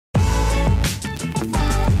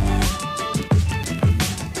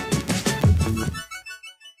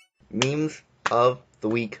memes of the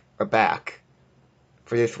week are back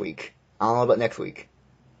for this week. I don't know about next week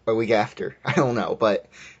or week after. I don't know, but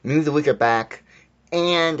memes of the week are back,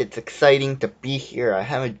 and it's exciting to be here. I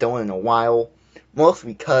haven't done it in a while,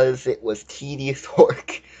 mostly because it was tedious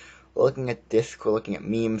work. Looking at Discord, looking at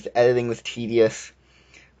memes, editing was tedious.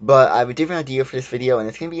 But I have a different idea for this video, and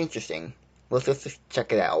it's going to be interesting. Let's just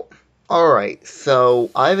check it out. Alright, so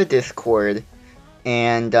I have a Discord,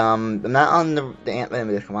 and I'm not on the Ant-Man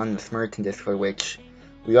Discord, I'm on the Smurton Discord, which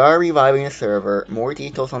we are reviving the server. More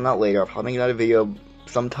details on that later. I'll probably make another video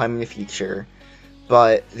sometime in the future.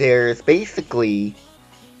 But there's basically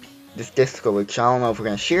this Discord, which I don't know if we're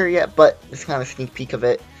going to share yet, but it's kind of a sneak peek of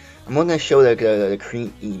it. I'm going to show the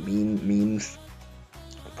memes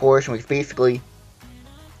portion, which is basically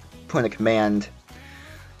put in a command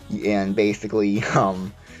and basically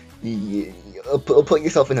you put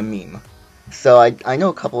yourself in a meme. So I know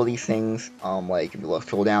a couple of these things, like if you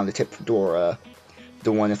scroll down to Tip Fedora,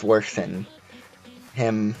 the one that's worse than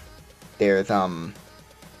him. There's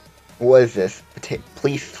what is this?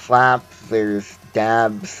 Police slaps, there's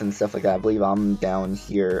dabs and stuff like that. I believe I'm down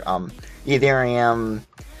here. Yeah, there I am.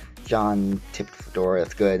 John Tip Fedora,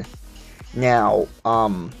 that's good. Now,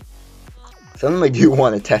 something I do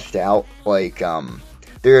want to test out, like,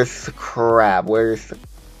 there's Crab.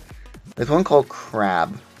 There's one called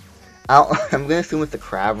Crab. I'm gonna assume it's the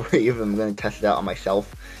Crab Rave. I'm gonna test it out on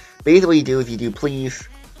myself. Basically, what you do is you do please,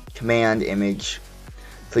 command, image.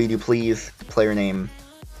 So you do please, the player name,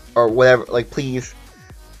 or whatever, like please,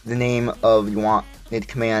 the name of you want it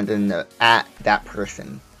command, and the at that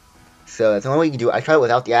person. So that's the only way you can do it. I tried it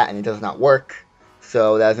without the at and it does not work.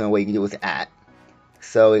 So that's the only way you can do it with the at.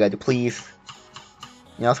 So we gotta do please.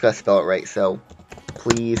 You also gotta spell it right. So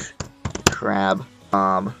please, Crab,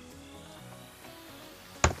 Bobb.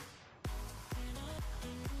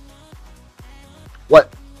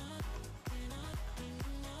 What?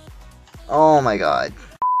 Oh my god.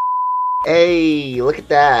 Hey, look at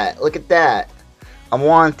that. Look at that. I'm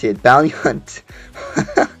wanted. Bounty hunt.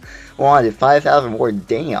 Wanted. 5,000 more.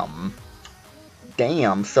 Damn.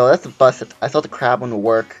 Damn. So that's the bus. I thought the crab one would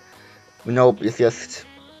work. But nope, it's just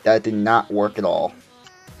that did not work at all.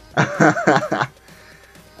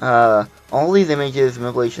 All these images,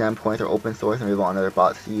 manipulation endpoints are open source and available on other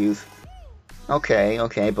bots to use. Okay,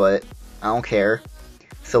 but I don't care.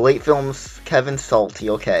 So late films, Kevin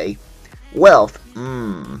Salty, okay. Wealth,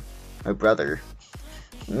 my brother.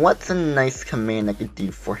 What's a nice command I could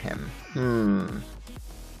do for him?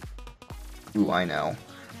 Ooh, I know.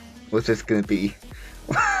 What's this gonna be?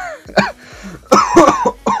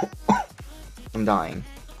 I'm dying.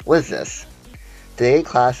 What is this? Today's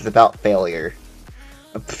class is about failure.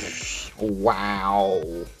 Wow.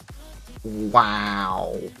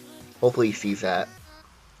 Wow. Hopefully he sees that.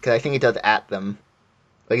 Because I think it does at them.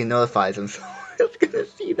 Like it notifies them, so it's gonna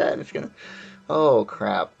see that and it's gonna... Oh,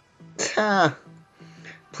 crap.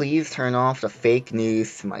 Please turn off the fake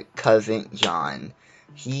news to my cousin John.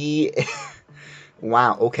 He...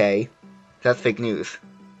 Wow, okay. That's fake news.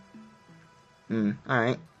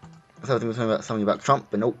 Alright. I thought it was something about Trump,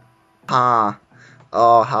 but nope. Oh,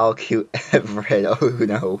 how cute. Everett. Oh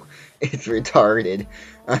no. It's retarded.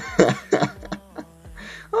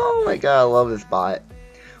 Oh my god, I love this bot.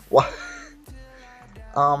 What?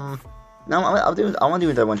 No, I want to do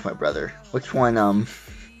another one to my brother. Which one can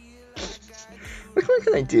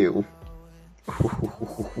I do?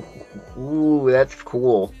 Ooh, that's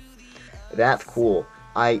cool. That's cool.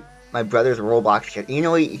 My brother's a Roblox kid. You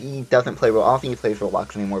know, he doesn't play Roblox. I don't think he plays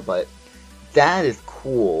Roblox anymore, but that is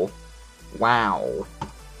cool. Wow.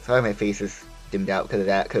 Sorry my face is dimmed out because of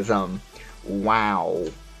that, because, wow.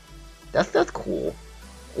 That's cool.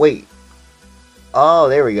 Wait. Oh,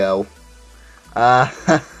 there we go.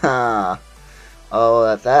 Oh,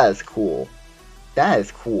 that is cool. That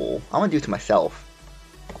is cool. I'm gonna do it to myself.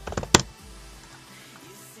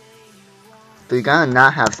 So you gotta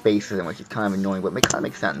not have spaces in, which is kind of annoying, but it kind of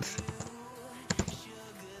makes sense.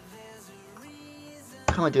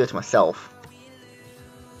 I'm gonna do it to myself.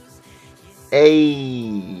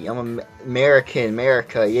 Hey, I'm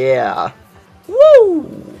America, yeah.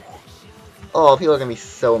 Woo! Oh, people are gonna be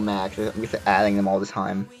so mad because I'm just adding them all the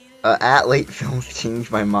time. At late films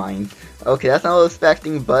changed my mind. Okay, that's not what I was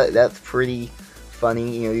expecting, but that's pretty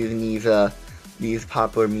funny. You know, using these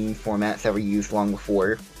popular meme formats that were used long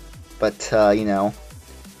before. But you know,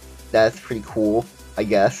 that's pretty cool, I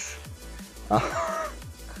guess. I'm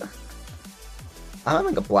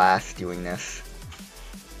having a blast doing this.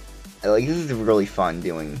 Like, this is really fun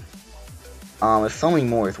doing. There's so many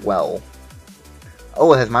more as well.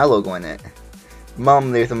 Oh, it has my logo in it.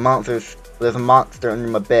 Mom, there's a monster under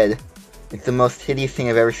my bed. It's the most hideous thing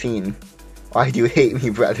I've ever seen. Why do you hate me,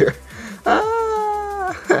 brother?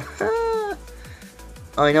 Ah!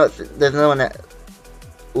 Oh, I know, there's another one that...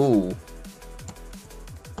 Ooh.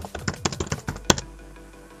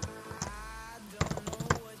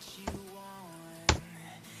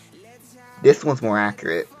 This one's more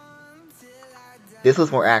accurate. This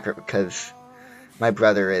was more accurate because my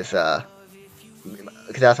brother is, because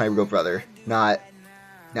that's my real brother, not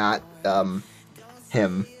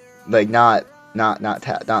him. Like, not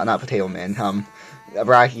Potato Man.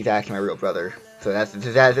 Rocky's actually my real brother. So that's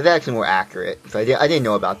actually more accurate. So I didn't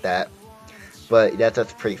know about that. But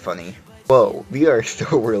that's pretty funny. Whoa, we are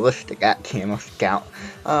so realistic at Camo Scout.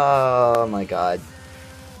 Oh my god.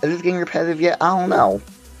 Is this getting repetitive yet? I don't know.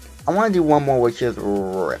 I want to do one more, which is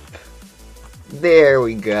rip. There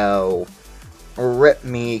we go. Rip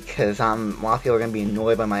me, because a lot of people are going to be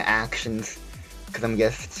annoyed by my actions. Because I'm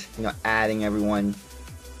just, adding everyone.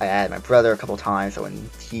 I added my brother a couple times, so when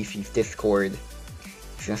he sees Discord,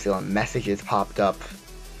 he's going to see all the messages popped up.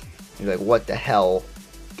 He's like, what the hell?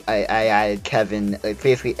 I added Kevin, like,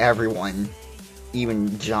 basically everyone.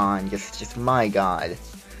 Even John, just my god.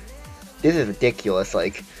 This is ridiculous,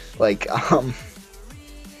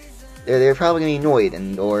 they're probably gonna be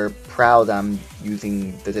annoyed or proud I'm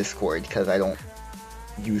using the Discord because I don't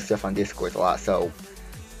use stuff on Discord a lot, so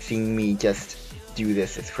seeing me just do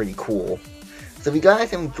this is pretty cool. So if you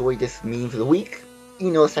guys enjoyed this memes of the week,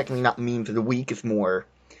 it's technically not memes of the week, it's more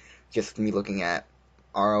just me looking at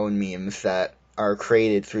our own memes that are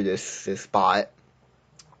created through this bot.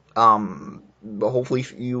 But hopefully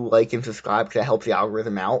you like and subscribe because that helps the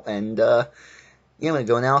algorithm out, and yeah, I'm gonna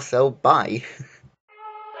go now, so bye.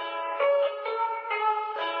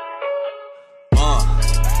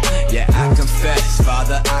 Yeah, I confess,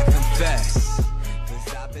 Father, I confess,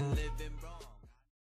 'cause I've been living